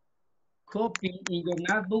in your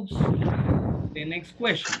notebooks the next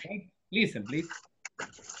question, right? Listen, please.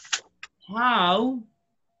 How,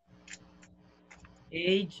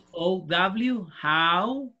 H-O-W,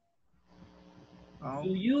 how do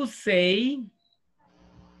you say,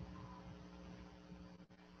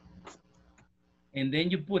 and then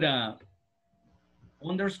you put a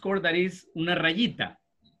underscore that is una rayita,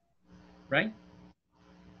 right?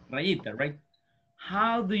 Rayita, right?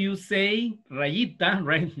 How do you say rayita,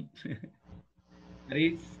 right? That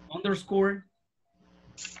is underscore.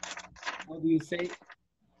 How do you say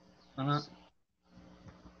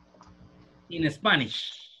in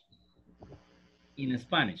Spanish? In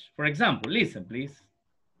Spanish. For example, listen, please.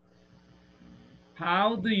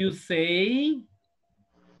 How do you say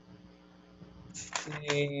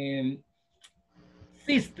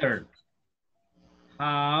sister?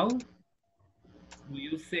 How do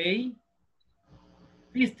you say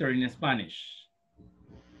sister in Spanish?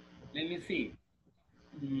 Let me see.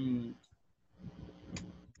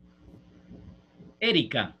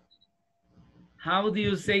 Erika, how do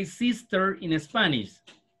you say sister in Spanish?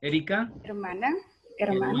 Erika? Hermana.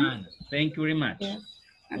 Hermana. Thank you very much. Yes.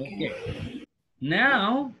 Okay.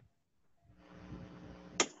 Now,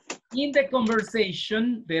 in the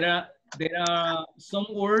conversation, there are some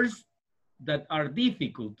words that are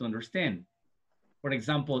difficult to understand. For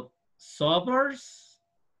example, suburbs,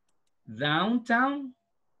 downtown,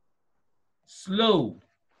 slow,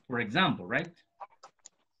 for example, right?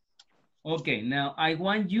 Okay, now I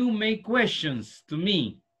want you make questions to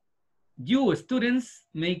me. You students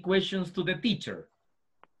make questions to the teacher.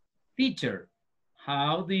 Teacher,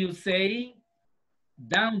 how do you say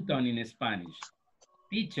downtown in Spanish?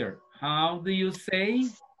 Teacher, how do you say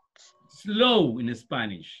slow in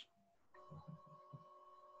Spanish?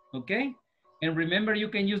 Okay, and remember you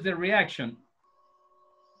can use the reaction.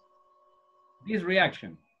 this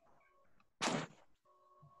reaction?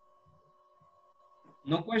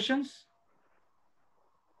 No questions?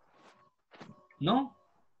 No?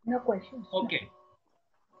 No questions. Okay.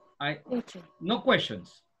 Teacher. No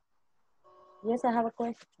questions. Yes, I have a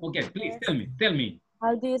question. Okay, please Yes. tell me.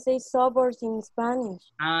 How do you say suburbs in Spanish?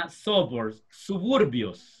 Suburbs,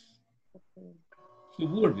 suburbios.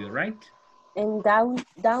 Suburbio, right? And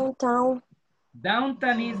downtown?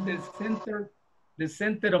 Downtown is the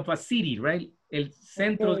center of a city, right? El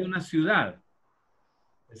centro de una ciudad.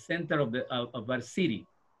 The center of a city.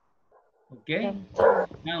 Okay?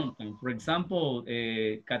 Downtown. For example,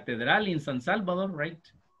 Catedral in San Salvador,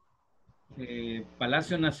 right?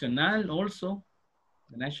 Palacio Nacional also,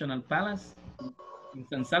 the National Palace. In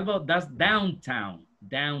San Salvador, that's downtown.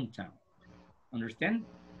 Downtown. Understand?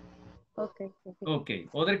 Okay. Okay.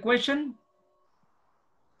 Other question?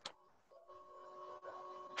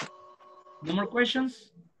 No more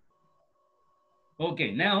questions?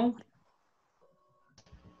 Okay, now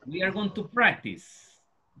we are going to practice.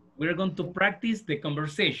 We're going to practice the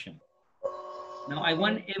conversation. Now I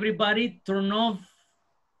want everybody to turn off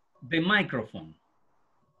the microphone.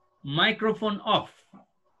 Microphone off.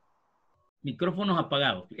 Micrófonos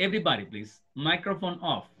apagados. Everybody, please. Microphone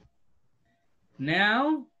off.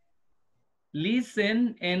 Now,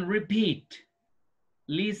 listen and repeat.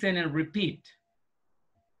 Listen and repeat.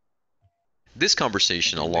 This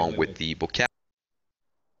conversation, along with the vocabulary.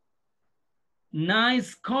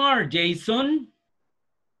 Nice car, Jason.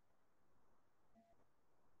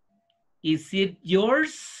 Is it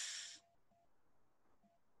yours?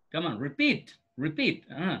 Come on, repeat. Repeat.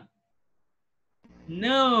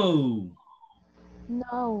 No.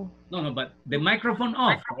 No. No, but the microphone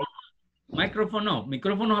off. Right? Microphone off.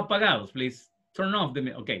 Micrófonos apagados, please. Turn off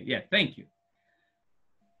the... Okay, yeah, thank you.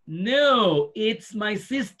 No, it's my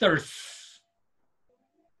sister's.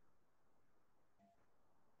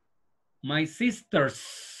 My sister's.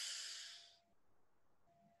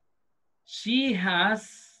 She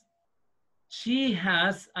has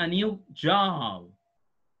a new job.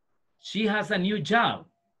 She has a new job.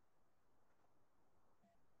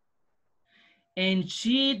 And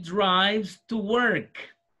she drives to work.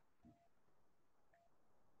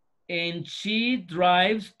 And she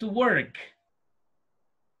drives to work.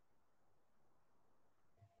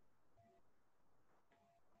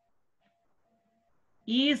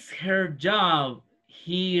 Is her job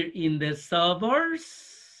here in the suburbs?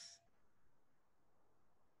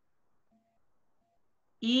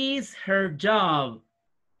 Is her job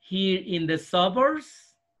here in the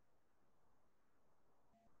suburbs?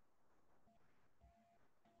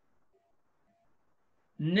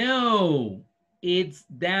 No, it's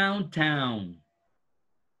downtown.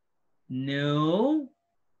 No,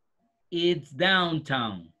 it's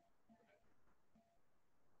downtown.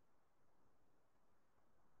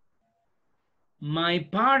 My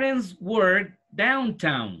parents work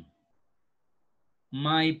downtown.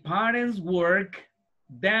 My parents work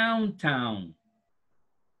downtown.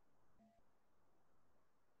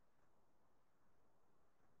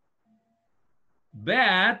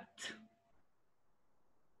 But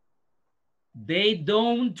they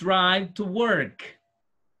don't drive to work.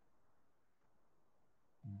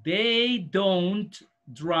 They don't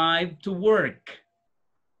drive to work.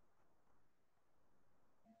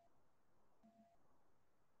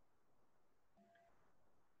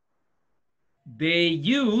 They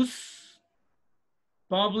use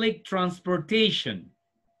public transportation.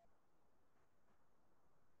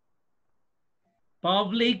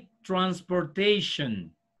 Public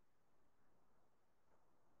transportation.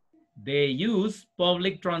 They use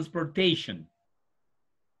public transportation.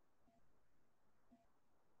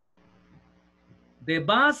 The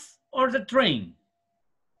bus or the train?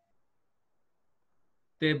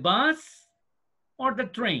 The bus or the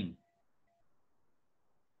train?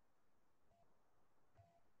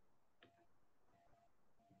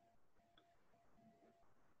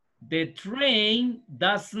 The train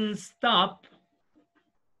doesn't stop.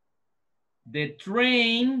 The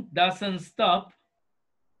train doesn't stop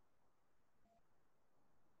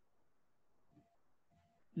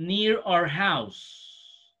near our house.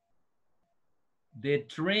 The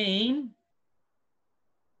train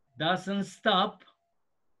doesn't stop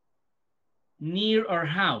near our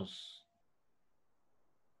house.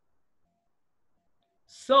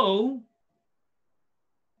 So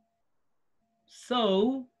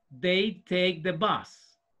they take the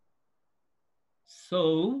bus.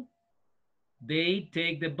 So they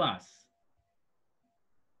take the bus.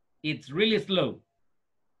 It's really slow.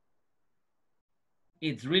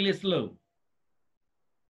 It's really slow.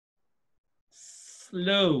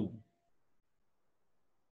 Slow.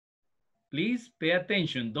 please pay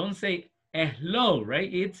attention. Don't say slow,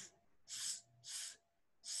 right? It's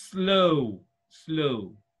slow,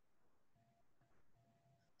 slow.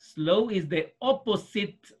 Slow is the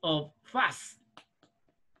opposite of fast.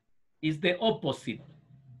 It's the opposite,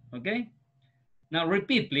 okay? Now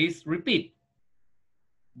repeat, please, repeat.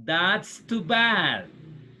 That's too bad.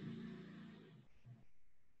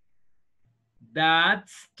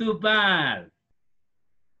 That's too bad.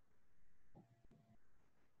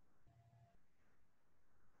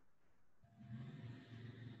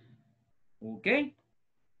 Okay.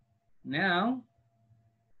 Now,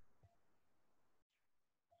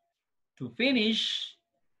 to finish,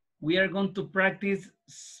 we are going to practice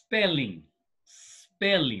spelling.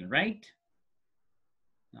 Spelling, right?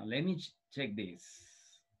 Now, let me check this.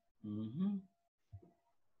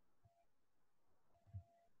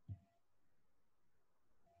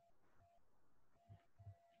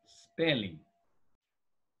 Spelling.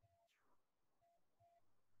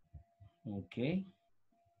 Okay.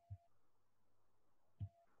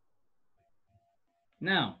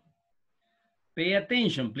 Now, pay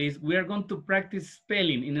attention, please. We are going to practice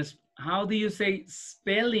spelling. How do you say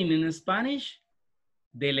spelling in Spanish?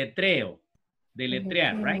 Deletreo.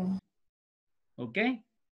 Deletrear, right? Okay?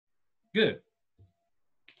 Good.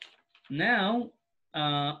 Now,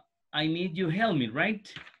 I need you help me,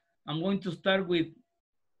 right? I'm going to start with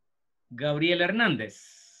Gabriela Hernandez.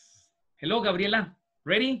 Hello, Gabriela.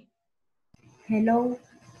 Ready? Hello.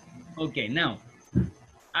 Okay, now,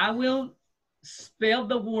 I will spell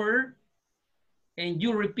the word and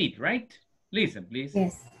you repeat, right? Listen, please.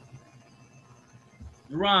 Yes.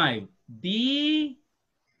 Drive. D-R-I-V-E.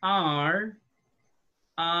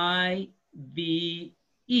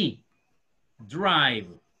 Drive.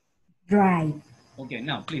 Drive. Okay,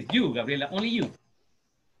 now, please, you, Gabriela, only you.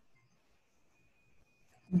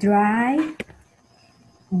 Drive.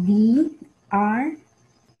 D-R-I-V-E.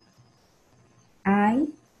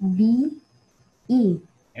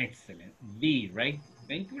 Excellent. V, right?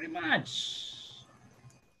 Thank you very much.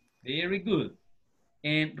 Very good.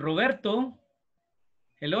 And Roberto.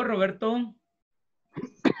 Hello, Roberto.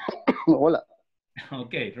 Hola.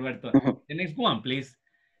 Okay, Roberto. The next one, please.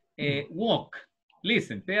 Walk.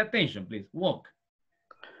 Listen, pay attention, please. Walk.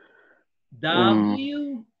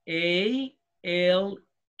 W-A-L-K.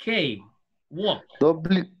 Walk.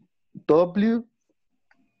 W-I-L-K.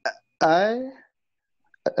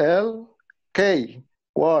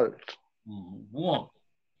 Walk. Walk.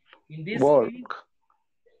 In this case,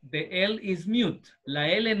 the L is mute. La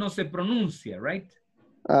L no se pronuncia, right?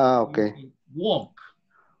 Ah, okay. Walk.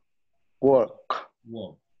 Walk.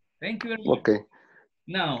 Walk. Thank you very much. Okay.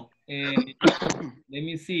 Now, let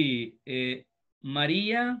me see.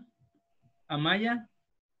 Maria Amaya.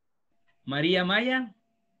 Maria Amaya.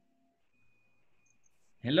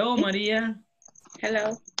 Hello, Maria.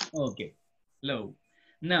 Hello. Okay. Hello.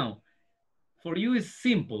 Now, for you it's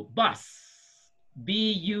simple. Bus.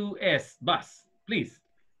 B-U-S. Bus. Please.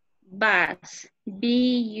 Bus.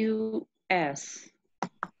 B-U-S.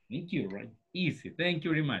 Thank you, right? Easy. Thank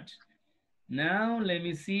you very much. Now, let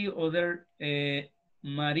me see other,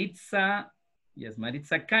 Maritza. Yes,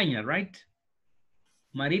 Maritza Caña, right?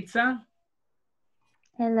 Maritza?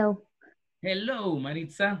 Hello. Hello,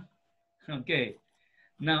 Maritza. Okay.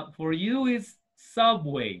 Now, for you is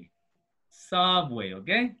subway. Subway,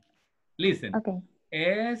 okay? Listen. Okay.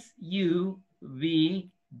 S-U-V-W-A-Y.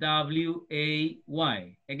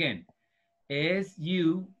 Again.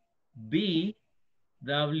 S-U-V-W-A-Y.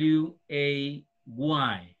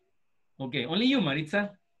 Okay, only you,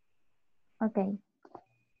 Maritza. Okay.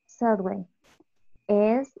 Subway.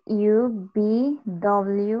 S-U-B-W-A-Y.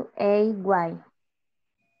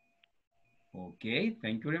 Okay,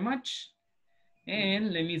 thank you very much.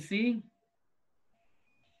 And let me see.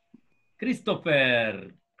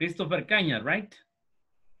 Christopher Caña, right?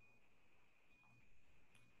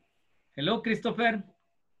 Hello, Christopher.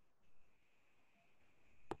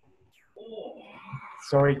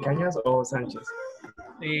 Sorry, Cañas or Sanchez?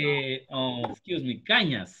 Excuse me,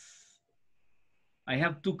 Cañas. I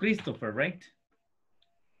have two Christopher, right?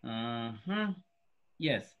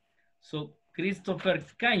 Yes. So, Christopher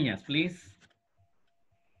Cañas, please.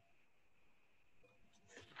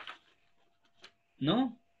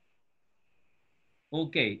 No?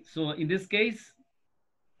 Okay, so in this case,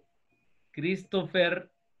 Christopher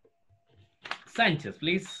Sanchez,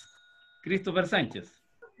 please. Christopher Sanchez.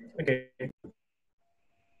 Okay.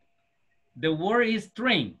 The word is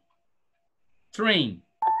train. Train.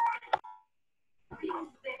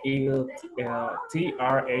 T-R-A-E,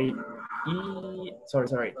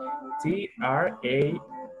 sorry. T-R-A-I-N.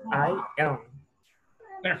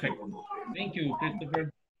 Perfect. Thank you,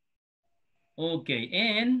 Christopher. Okay,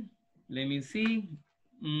 and let me see.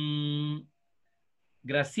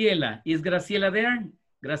 Graciela. Is Graciela there?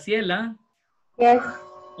 Graciela? Yes,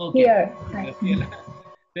 Okay. here. Graciela.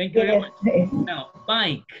 Thank you very much. Now,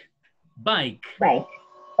 bike. Bike. Bike.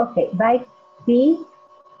 Okay, bike. B-I-K-E.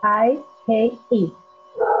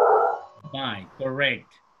 Bike, correct.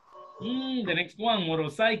 The next one,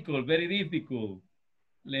 motorcycle, very difficult.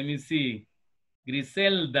 Let me see.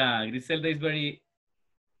 Griselda. Griselda is very,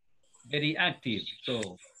 very active.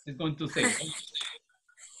 So, it's going to say.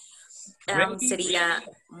 Sería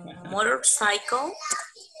motorcycle,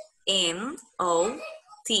 M-O-T-O-R-C-Y-C-L-E.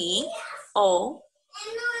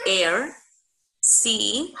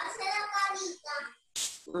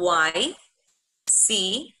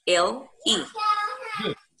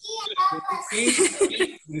 Good.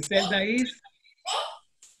 Griselda is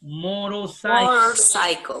motorcycle.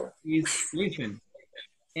 Motorcycle. Listen.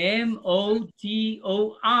 M-O-T-O-R.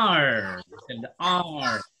 Griselda,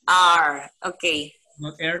 R. R. Okay.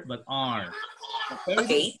 Not R, but R.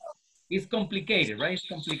 Okay. It's complicated, right? It's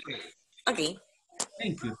complicated. Okay.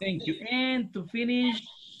 Thank you, thank you. And to finish,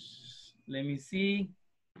 let me see.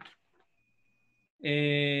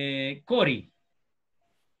 Cory.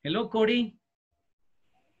 Hello, Cory.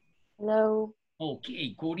 Hello.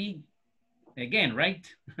 Okay, Cory. Again,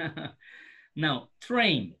 right? Now,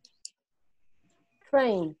 train.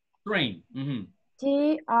 Train. Train.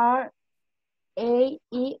 T-R-A-E-N.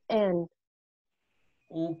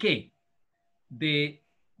 Okay. The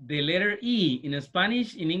letter E in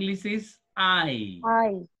Spanish, in English is I.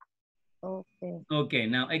 I. Okay. Okay,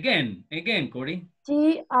 now again, Cory.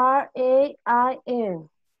 T-R-A-I-N.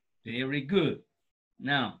 Very good.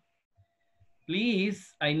 Now,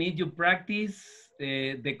 please, I need you practice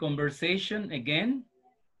the conversation again,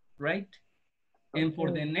 right? Okay. And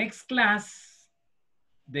for the next class,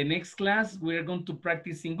 we're going to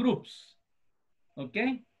practice in groups,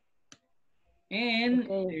 okay? And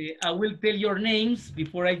I will tell your names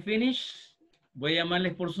before I finish. Voy a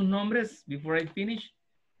llamarles por sus nombres before I finish.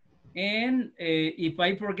 And if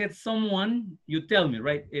I forget someone, you tell me,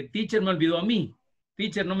 right? Teacher me olvidó a mí.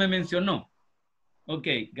 Teacher no me mencionó. Ok,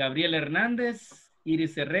 Gabriela Hernández,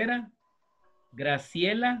 Iris Herrera,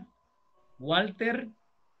 Graciela, Walter,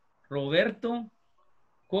 Roberto,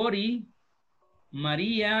 Cory,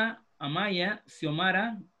 María Amaya,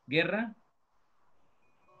 Xiomara Guerra,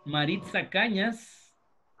 Maritza Cañas,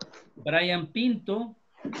 Brian Pinto,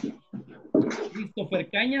 Christopher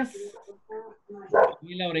Cañas,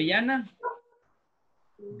 Camila Orellana,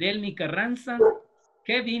 Delmi Carranza,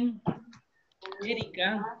 Kevin,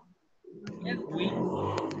 Erika, Edwin,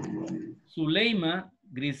 Zuleima,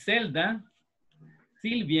 Griselda,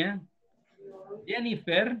 Silvia,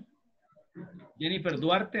 Jennifer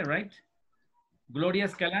Duarte, right? Gloria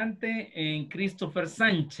Escalante and Christopher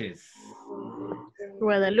Sánchez.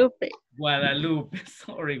 Guadalupe.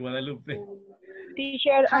 Sorry, Guadalupe.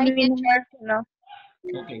 Teacher, I mean, no.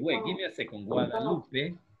 Okay, wait, give me a second.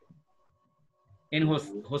 Guadalupe. And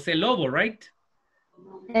José Lobo, right?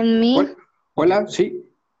 And me. Hola, sí.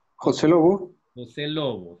 José Lobo. José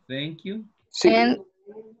Lobo, thank you. Sí.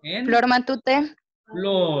 And Flor Matute.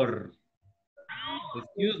 Flor.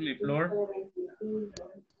 Excuse me, Flor.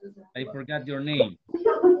 I forgot your name.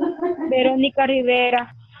 Verónica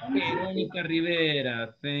Rivera. Verónica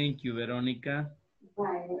Rivera. Thank you, Verónica.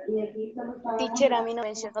 Teacher, a mí no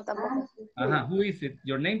mencionó tampoco. Ajá, who is it?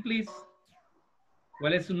 Your name, please.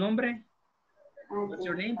 ¿Cuál es su nombre? What's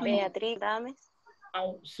your name, please? Beatriz Gámez.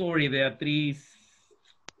 Oh, sorry, Beatriz.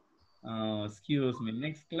 Oh, excuse me.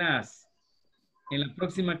 Next class. En la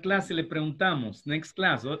próxima clase le preguntamos. Next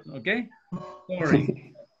class, okay?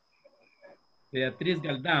 Sorry. Beatriz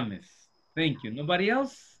Galdames. Thank you. Nobody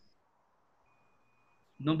else?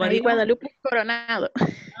 Nobody else? Guadalupe Coronado.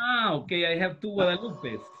 Ah, okay. I have two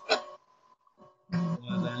Guadalupes.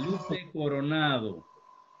 Guadalupe Coronado.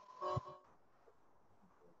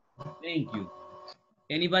 Thank you.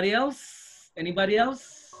 Anybody else? Anybody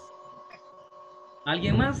else?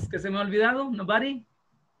 ¿Alguien más que se me ha olvidado? Nobody?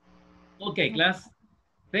 Okay, class.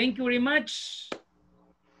 Thank you very much.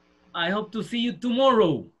 I hope to see you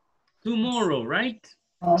tomorrow. Tomorrow, right?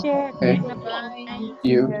 Teacher, Okay.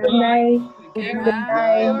 You. Good night. Good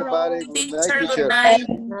night, everybody. Good night, teacher. Good night.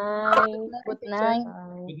 Good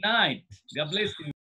night. God bless you.